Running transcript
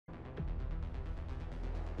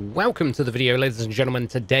Welcome to the video, ladies and gentlemen.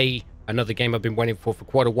 Today, another game I've been waiting for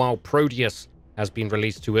quite a while. Prodeus has been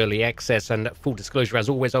released to early access, and full disclosure, as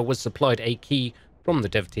always, I was supplied a key from the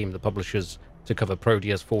dev team, the publishers, to cover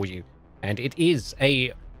Prodeus for you. And it is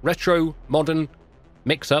a retro, modern,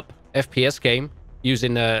 mix-up FPS game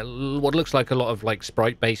using what looks like a lot of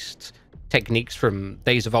sprite-based techniques from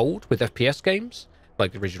days of old with FPS games,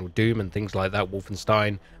 like the original Doom and things like that,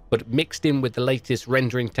 Wolfenstein, but mixed in with the latest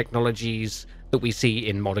rendering technologies that we see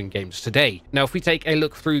in modern games today. Now, if we take a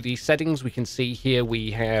look through the settings, we can see here we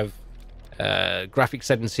have graphic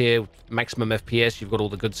settings here, maximum FPS, you've got all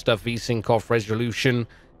the good stuff, VSync off, resolution,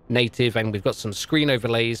 native, and we've got some screen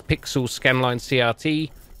overlays, pixel, scanline, CRT.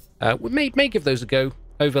 We may give those a go.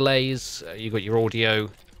 Overlays, you've got your audio.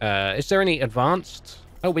 Is there any advanced?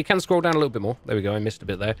 Oh, we can scroll down a little bit more. There we go, I missed a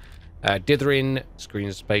bit there. Dithering,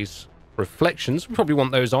 screen space, reflections, we probably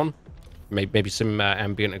want those on. Maybe some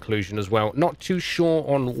ambient occlusion as well. Not too sure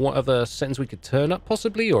on what other settings we could turn up,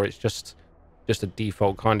 possibly, or it's just a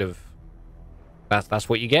default kind of. That's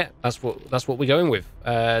what you get. That's what we're going with.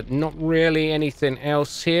 Not really anything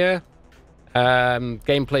else here.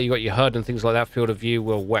 Gameplay, you got your HUD and things like that. Field of view,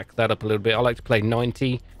 we'll whack that up a little bit. I like to play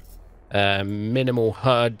 90. Minimal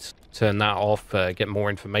HUD, turn that off. Get more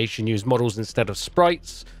information. Use models instead of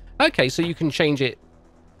sprites. Okay, so you can change it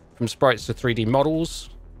from sprites to 3D models.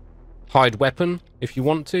 Hide weapon if you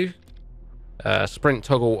want to. Sprint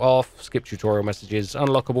toggle off. Skip tutorial messages.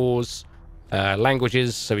 Unlockables.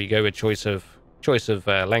 Languages. So we go with choice of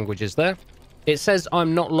languages there. It says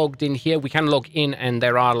I'm not logged in here. We can log in, and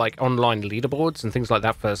there are like online leaderboards and things like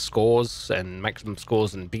that for scores and maximum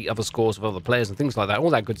scores and beat other scores of other players and things like that. All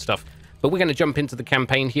that good stuff. But we're going to jump into the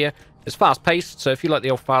campaign here. It's fast paced. So if you like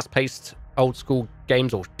the old fast paced old school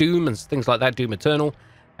games or Doom and things like that, Doom Eternal,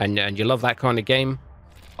 and you love that kind of game,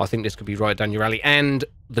 I think this could be right down your alley. And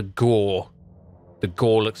the gore. The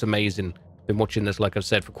gore looks amazing. Been watching this, like I've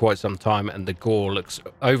said, for quite some time, and the gore looks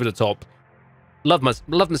over the top. Love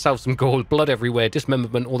myself some gore, blood everywhere,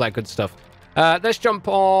 dismemberment, all that good stuff. Let's jump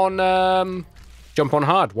on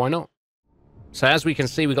hard. Why not? So as we can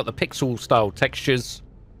see, we've got the pixel style textures,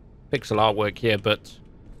 pixel artwork here, but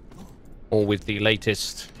all with the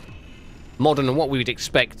latest modern and what we would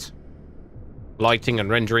expect lighting and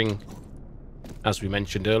rendering, as we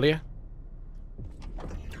mentioned earlier.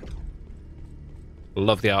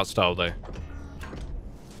 Love the art style though.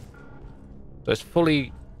 So it's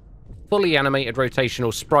fully animated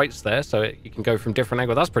rotational sprites there, so you can go from different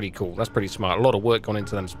angles. That's pretty cool. That's pretty smart. A lot of work gone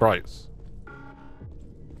into them sprites.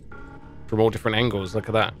 From all different angles, look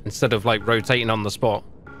at that. Instead of like rotating on the spot.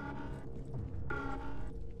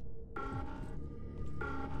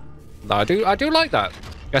 I do like that.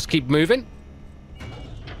 Let's keep moving.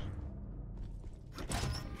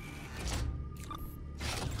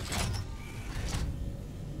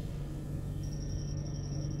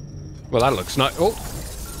 Well, that looks nice. Oh.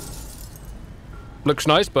 Looks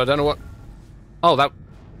nice, but I don't know what. Oh, that.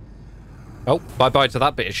 Oh, bye-bye to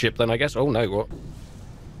that bit of ship then, I guess. Oh, no, what?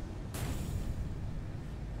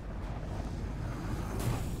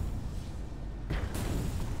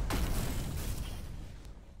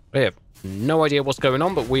 We have no idea what's going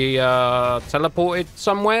on, but we teleported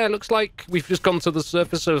somewhere. Looks like we've just gone to the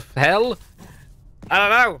surface of hell. I don't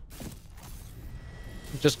know.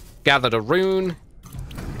 Just gathered a rune.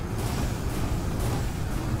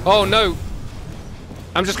 Oh, no.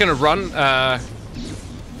 I'm just gonna run.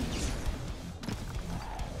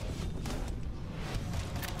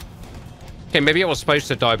 Okay, maybe I was supposed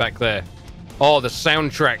to die back there. Oh, the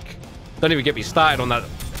soundtrack. Don't even get me started on that.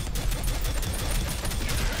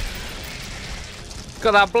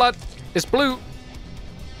 Got that blood. It's blue.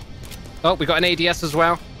 Oh, we got an ADS as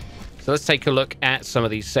well. So let's take a look at some of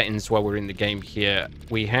these settings while we're in the game here.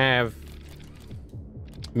 We have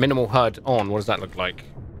minimal HUD on. What does that look like?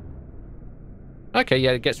 Okay,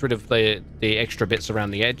 yeah, it gets rid of the extra bits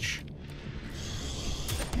around the edge.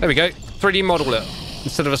 There we go. 3D model it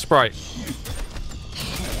instead of a sprite.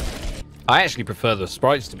 I actually prefer the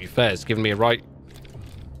sprites, to be fair. It's giving me a right.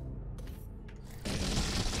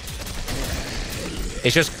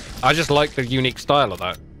 It's just, I just like the unique style of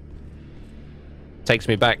that. Takes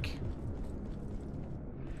me back.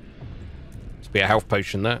 Must be a health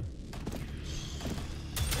potion there.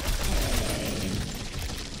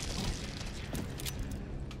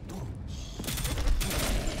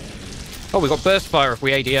 Oh, we got burst fire if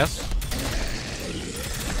we ADS.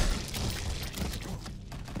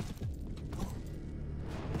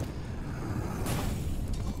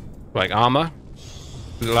 Like armor.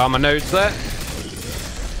 Little armor nodes there.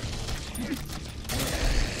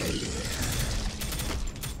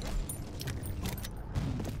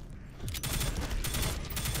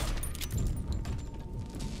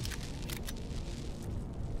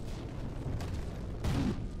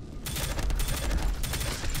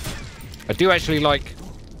 do actually like...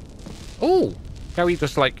 Oh, how he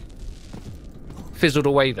just like fizzled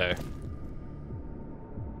away there.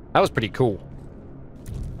 That was pretty cool.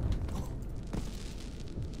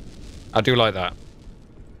 I do like that.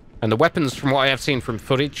 And the weapons, from what I have seen from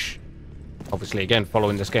footage, obviously, again,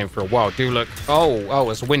 following this game for a while, do look... Oh,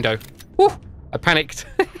 it's a window. Woo! I panicked.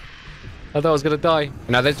 I thought I was going to die.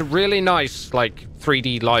 Now, there's a really nice, like,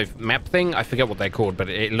 3D live map thing. I forget what they're called, but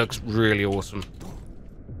it looks really awesome.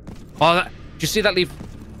 Oh, do you see that leave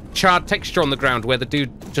charred texture on the ground where the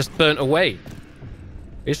dude just burnt away?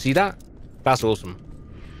 You see that? That's awesome.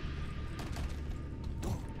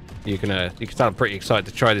 You can tell I'm pretty excited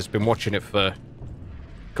to try this. Been watching it for...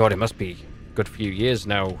 God, it must be a good few years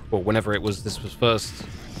now, or whenever it was. This was first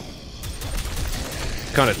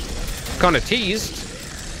kind of teased.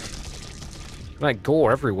 Like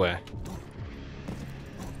gore everywhere.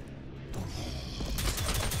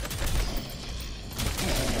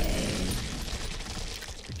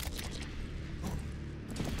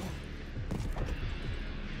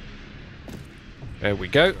 There we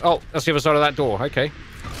go. Oh, that's the other side of that door. Okay.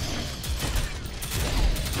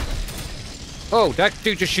 Oh, that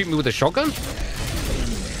dude just shoot me with a shotgun?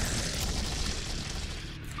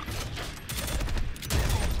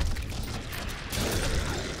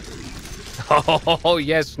 Oh,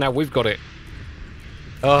 yes. Now we've got it.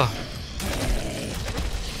 Oh.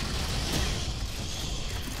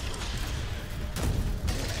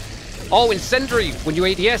 Oh, incendiary when you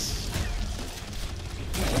ADS.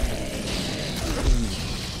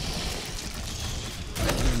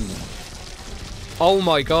 Oh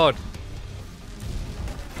my god.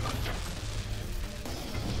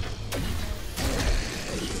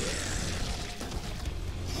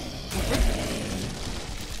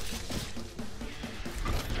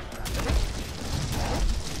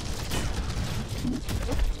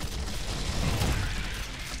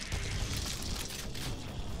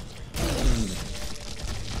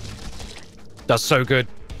 That's so good.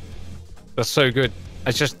 That's so good.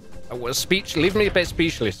 It's just leave me a bit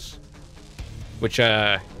speechless, which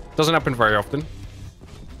doesn't happen very often.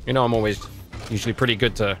 You know, I'm always usually pretty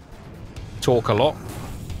good to talk a lot,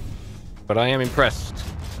 but I am impressed.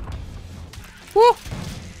 Woo!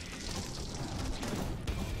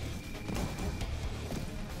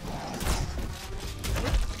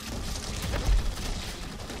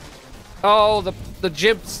 Oh, the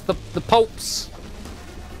jibs, the pulps.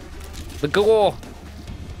 The gore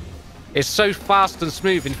is so fast and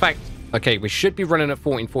smooth. In fact, okay, we should be running at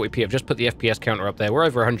 1440p. I've just put the FPS counter up there. We're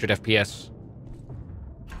over 100 FPS.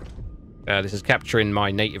 This is capturing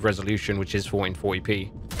my native resolution, which is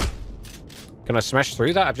 1440p. Can I smash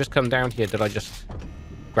through that? I've just come down here. Did I just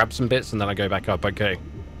grab some bits and then I go back up? Okay.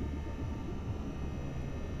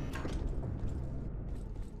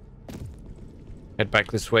 Head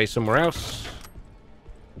back this way somewhere else.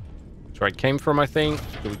 Where I came from, I think.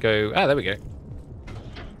 Do we go... Ah, there we go.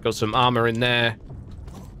 Got some armor in there.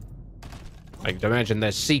 I can imagine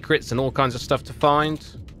there's secrets and all kinds of stuff to find.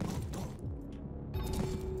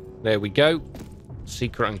 There we go.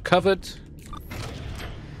 Secret uncovered.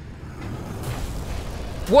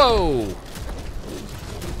 Whoa!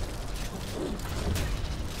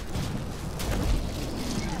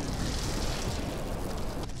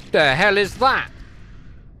 The hell is that?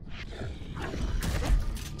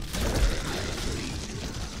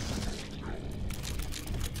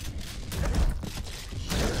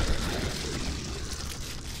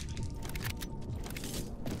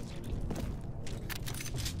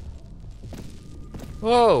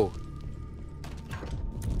 Whoa.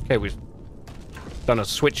 Okay, we've done a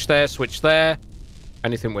switch there, switch there.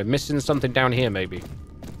 Anything we're missing? Something down here, maybe.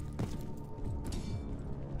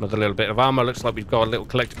 Another little bit of armor. Looks like we've got a little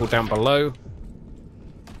collectible down below.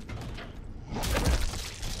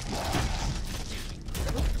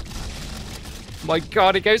 My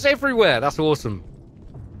god, it goes everywhere. That's awesome.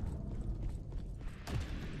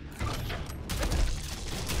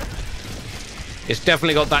 It's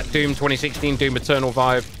definitely got that Doom 2016 Doom Eternal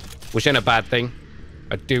vibe, which ain't a bad thing.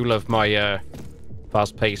 I do love my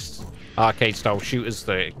fast-paced arcade-style shooters,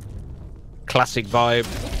 the classic vibe.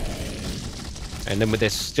 And then with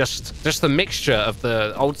this, just the mixture of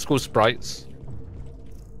the old-school sprites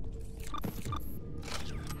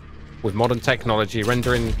with modern technology,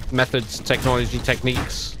 rendering methods, technology,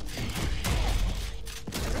 techniques.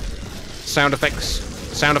 Sound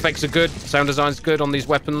effects are good. Sound design's good on these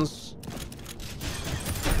weapons.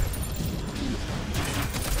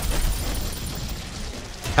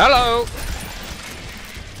 Hello!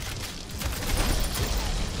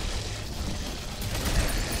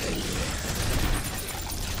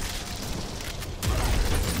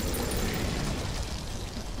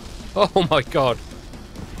 Oh my god.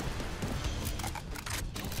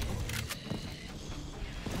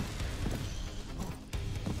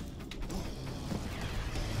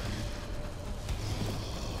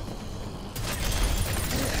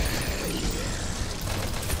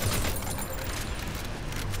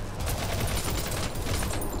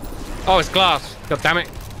 Oh, it's glass. God damn it.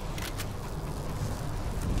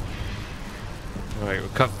 Alright, we'll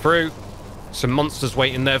cut through. Some monsters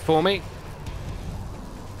waiting there for me.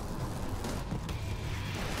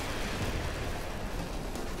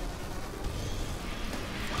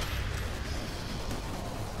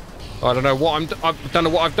 I don't know what I don't know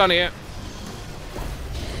what I've done here.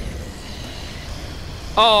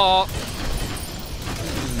 Oh,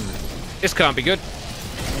 this can't be good.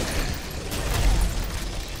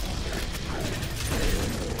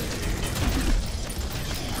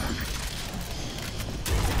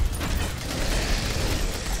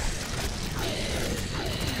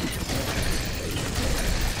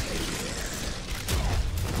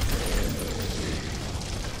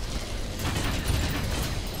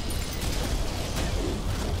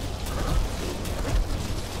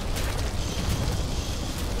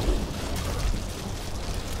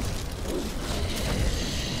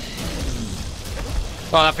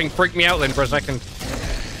 Oh, that thing freaked me out then for a second.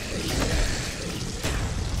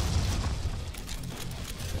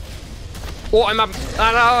 Auto-map.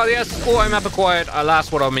 Oh, yes, auto-map acquired.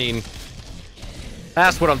 That's what I mean.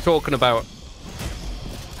 That's what I'm talking about.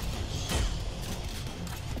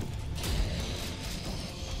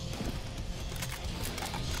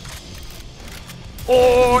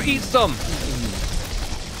 Oh, eat some.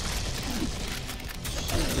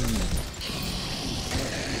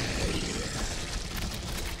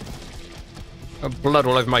 Blood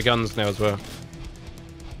all over my guns now as well.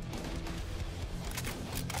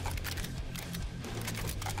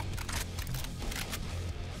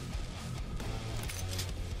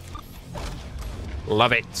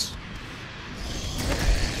 Love it.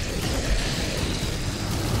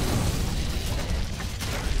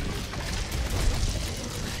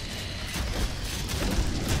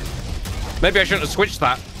 Maybe I shouldn't have switched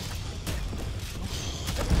that.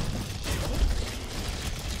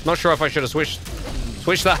 Not sure if I should have switched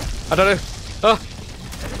that. I don't know. Oh.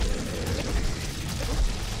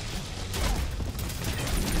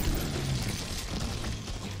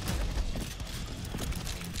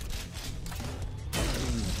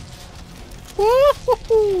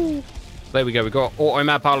 There we go. We got auto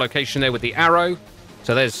map our location there with the arrow.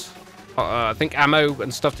 So there's, I think, ammo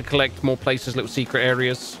and stuff to collect. More places, little secret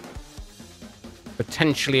areas.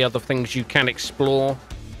 Potentially other things you can explore.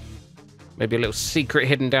 Maybe a little secret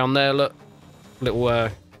hidden down there. Look, little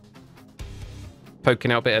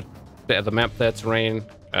poking out a bit of the map there. Terrain.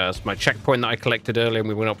 It's my checkpoint that I collected earlier, and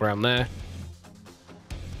we went up around there.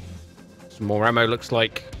 Some more ammo looks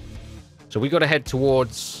like. So we got to head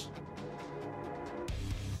towards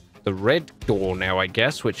the red door now, I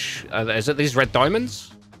guess. Which is it? These red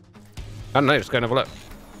diamonds? I don't know. Let's go and have a look.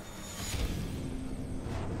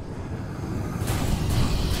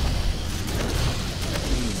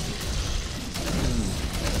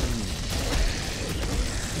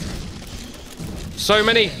 So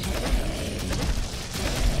many.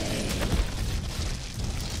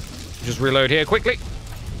 Just reload here quickly.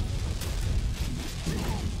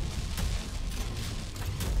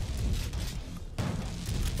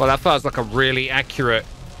 Well, that feels like a really accurate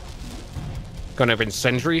kind of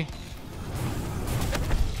incendiary.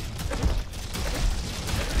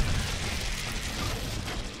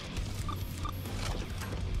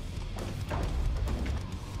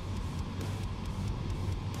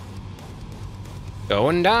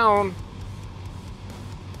 Going down.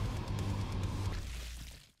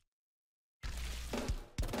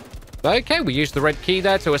 Okay, we used the red key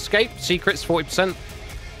there to escape. Secrets 40%.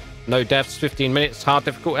 No deaths, 15 minutes. Hard,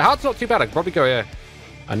 difficult. Hard's not too bad. I could probably go here.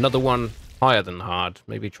 Another one higher than hard.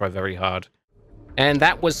 Maybe try very hard. And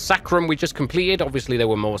that was Sacrum we just completed. Obviously, there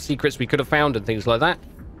were more secrets we could have found and things like that.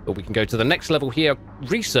 But we can go to the next level here,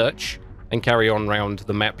 research, and carry on around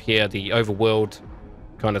the map here, the overworld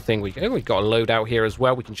kind of thing. We've got a loadout here as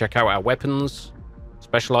well. We can check out our weapons,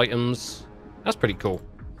 special items. That's pretty cool.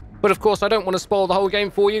 But of course, I don't want to spoil the whole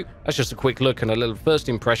game for you. That's just a quick look and a little first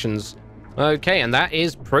impressions. Okay, and that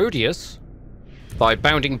is Prodeus by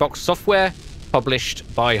Bounding Box Software,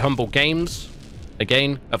 published by Humble Games.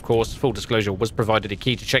 Again, of course, full disclosure, was provided a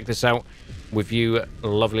key to check this out with you,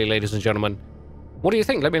 lovely ladies and gentlemen. What do you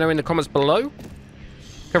think? Let me know in the comments below.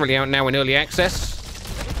 Currently out now in early access.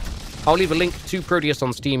 I'll leave a link to Prodeus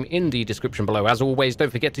on Steam in the description below. As always, don't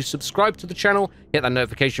forget to subscribe to the channel, hit that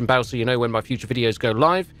notification bell so you know when my future videos go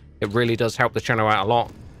live. It really does help the channel out a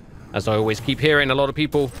lot. As I always keep hearing, a lot of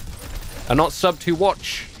people are not subbed to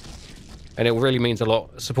watch, and it really means a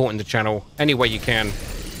lot supporting the channel any way you can.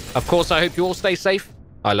 Of course, I hope you all stay safe.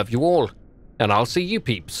 I love you all, and I'll see you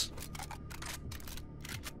peeps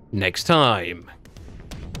next time.